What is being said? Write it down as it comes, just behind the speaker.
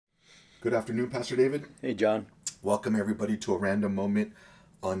Good afternoon, Pastor David. Hey, John. Welcome, everybody, to a Random Moment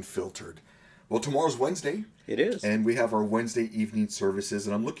Unfiltered. Well, tomorrow's Wednesday. It is. And we have our Wednesday evening services,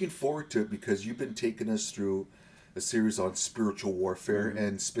 and I'm looking forward to it because you've been taking us through a series on spiritual warfare,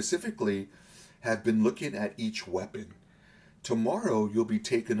 and specifically have been looking at each weapon. Tomorrow, you'll be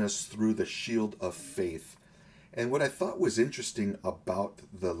taking us through the shield of faith. And what I thought was interesting about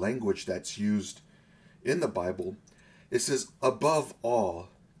the language that's used in the Bible, it says, above all,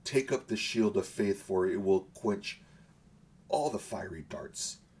 take up the shield of faith, for it will quench all the fiery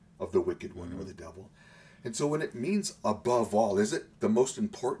darts of the wicked one or the devil. And so when it means above all, is it the most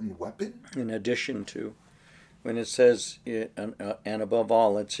important weapon? In addition to, when it says and above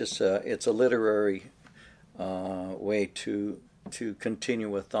all, it's just it's a literary way to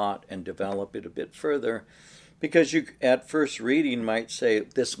continue a thought and develop it a bit further, because you at first reading might say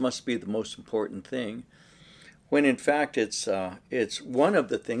this must be the most important thing, when in fact it's one of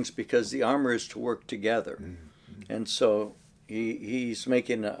the things, because the armor is to work together. And so he's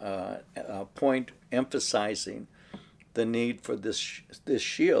making a point emphasizing the need for this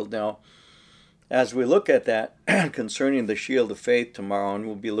shield. Now, as we look at that concerning the shield of faith tomorrow, and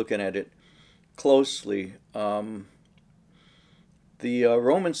we'll be looking at it closely, the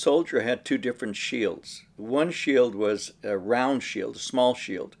Roman soldier had two different shields. One shield was a round shield, a small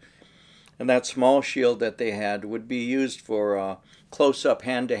shield. And that small shield that they had would be used for close-up,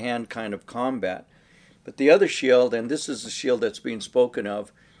 hand-to-hand kind of combat. But the other shield, and this is the shield that's being spoken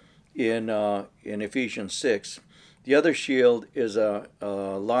of in Ephesians 6, the other shield is a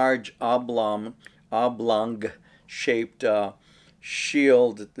large oblong-shaped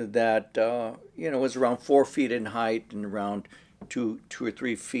shield that was around 4 feet in height and around 2 or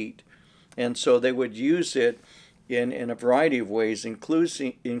 3 feet. And so they would use it in a variety of ways,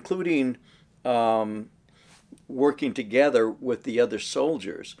 including working together with the other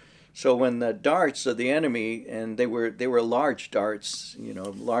soldiers. So when the darts of the enemy, and they were large darts,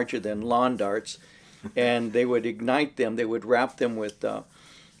 larger than lawn darts, and they would ignite them, they would wrap them with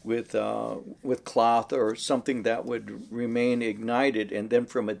cloth or something that would remain ignited, and then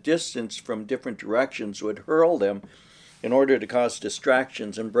from a distance, from different directions, would hurl them in order to cause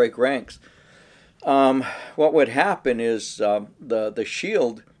distractions and break ranks. What would happen is the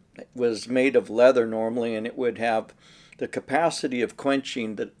shield was made of leather normally, and it would have the capacity of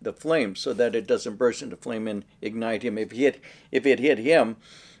quenching the flame so that it doesn't burst into flame and ignite him. If it hit him,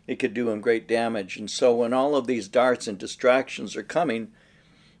 it could do him great damage. And so when all of these darts and distractions are coming,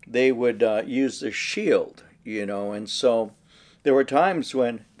 they would use the shield, and so there were times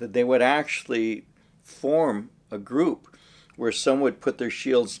when they would actually form a group where some would put their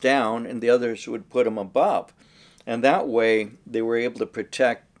shields down and the others would put them above. And that way they were able to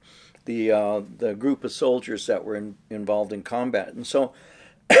protect the group of soldiers that were involved in combat. And so,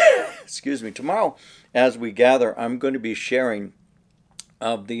 excuse me, tomorrow as we gather, I'm going to be sharing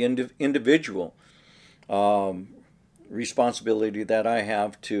of the individual responsibility that I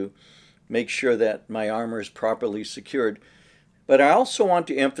have to make sure that my armor is properly secured. But I also want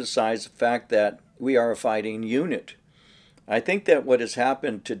to emphasize the fact that we are a fighting unit. I think that what has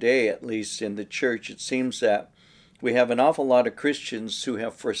happened today, at least in the church, it seems that we have an awful lot of Christians who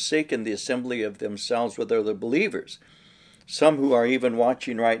have forsaken the assembly of themselves with other believers. Some who are even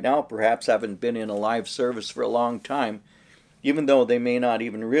watching right now perhaps haven't been in a live service for a long time, even though they may not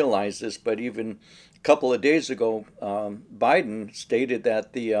even realize this. But even a couple of days ago, Biden stated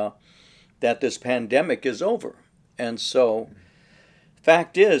that that this pandemic is over. And so,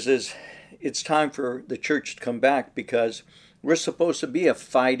 fact is it's time for the church to come back, because we're supposed to be a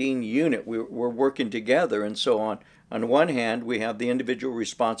fighting unit. We're working together. And so on one hand, we have the individual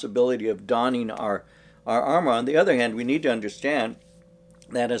responsibility of donning our armor. On the other hand, we need to understand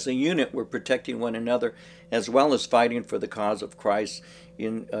that as a unit, we're protecting one another as well as fighting for the cause of Christ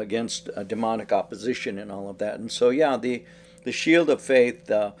against demonic opposition and all of that. And so, yeah, the shield of faith,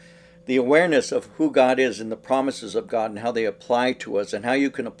 the awareness of who God is and the promises of God and how they apply to us, and how you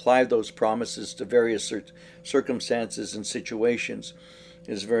can apply those promises to various circumstances and situations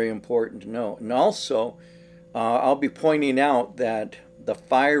is very important to know. And also, I'll be pointing out that the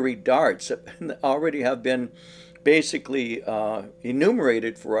fiery darts already have been basically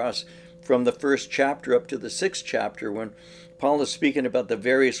enumerated for us from the 1st chapter up to the 6th chapter, when Paul is speaking about the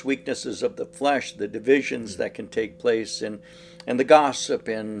various weaknesses of the flesh, the divisions that can take place, and the gossip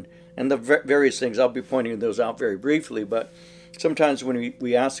and the various things. I'll be pointing those out very briefly, but sometimes when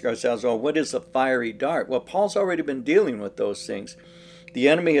we ask ourselves, oh, what is a fiery dart? Well, Paul's already been dealing with those things. The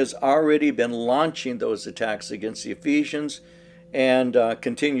enemy has already been launching those attacks against the Ephesians, and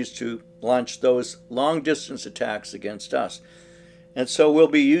continues to launch those long-distance attacks against us. And so we'll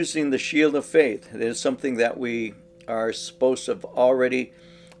be using the shield of faith. It is something that we are supposed to have already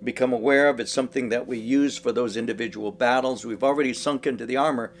become aware of. It's something that we use for those individual battles. We've already sunk into the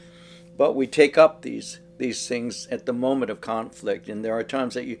armor, but we take up these things at the moment of conflict. And there are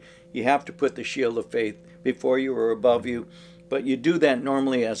times that you have to put the shield of faith before you or above you, but you do that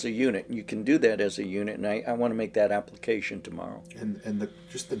normally as a unit. You can do that as a unit, and I want to make that application tomorrow. And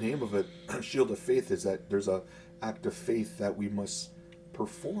just the name of it, shield of faith, is that there's a act of faith that we must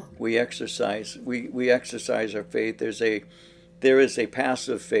perform. We exercise. We exercise our faith. There is a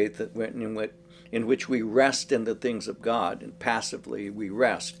passive faith that in which we rest in the things of God, and passively we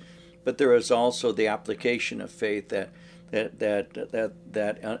rest. But there is also the application of faith that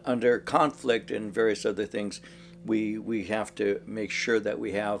under conflict and various other things, we have to make sure that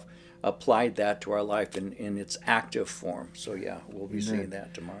we have applied that to our life in its active form. So yeah, we'll be seeing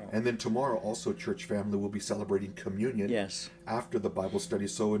that tomorrow. And then tomorrow also, church family, will be celebrating communion. Yes. After the Bible study.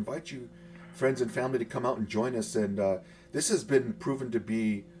 So invite you, friends and family, to come out and join us. And this has been proven to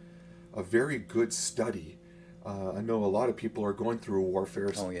be a very good study. I know a lot of people are going through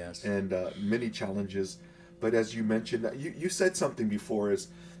warfare. Oh, yes. And many challenges. But as you mentioned, you said something before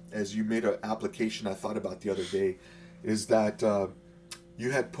as you made an application I thought about the other day, is that you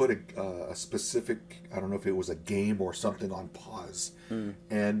had put a specific, I don't know if it was a game or something, on pause,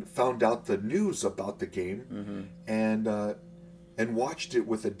 and found out the news about the game, and watched it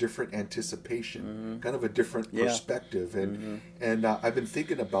with a different anticipation, kind of a different perspective. And I've been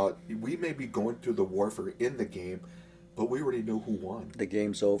thinking about, we may be going through the warfare in the game, but we already know who won. The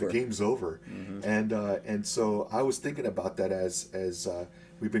game's over. The game's over. And so I was thinking about that as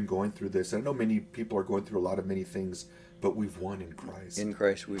we've been going through this. I know many people are going through many things, but we've won in Christ. In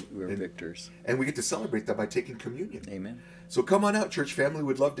Christ, we're victors. And we get to celebrate that by taking communion. Amen. So come on out, church family.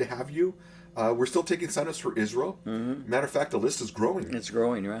 We'd love to have you. We're still taking sign-ups for Israel. Matter of fact, the list is growing. It's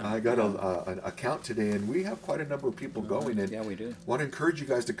growing, right? I got an account today, and we have quite a number of people going. And yeah, we do. Want to encourage you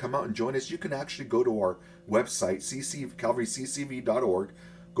guys to come out and join us. You can actually go to our website, calvaryccv.org.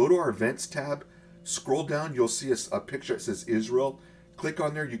 Go to our events tab. Scroll down. You'll see a picture that says Israel. Click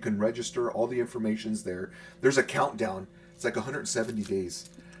on there. You can register. All the information's there. There's a countdown. It's like 170 days.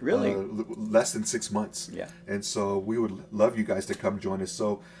 Really? Less than 6 months. Yeah. And so we would love you guys to come join us.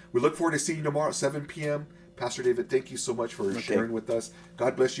 So we look forward to seeing you tomorrow at 7 p.m. Pastor David, thank you so much for sharing with us.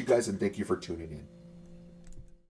 God bless you guys, and thank you for tuning in.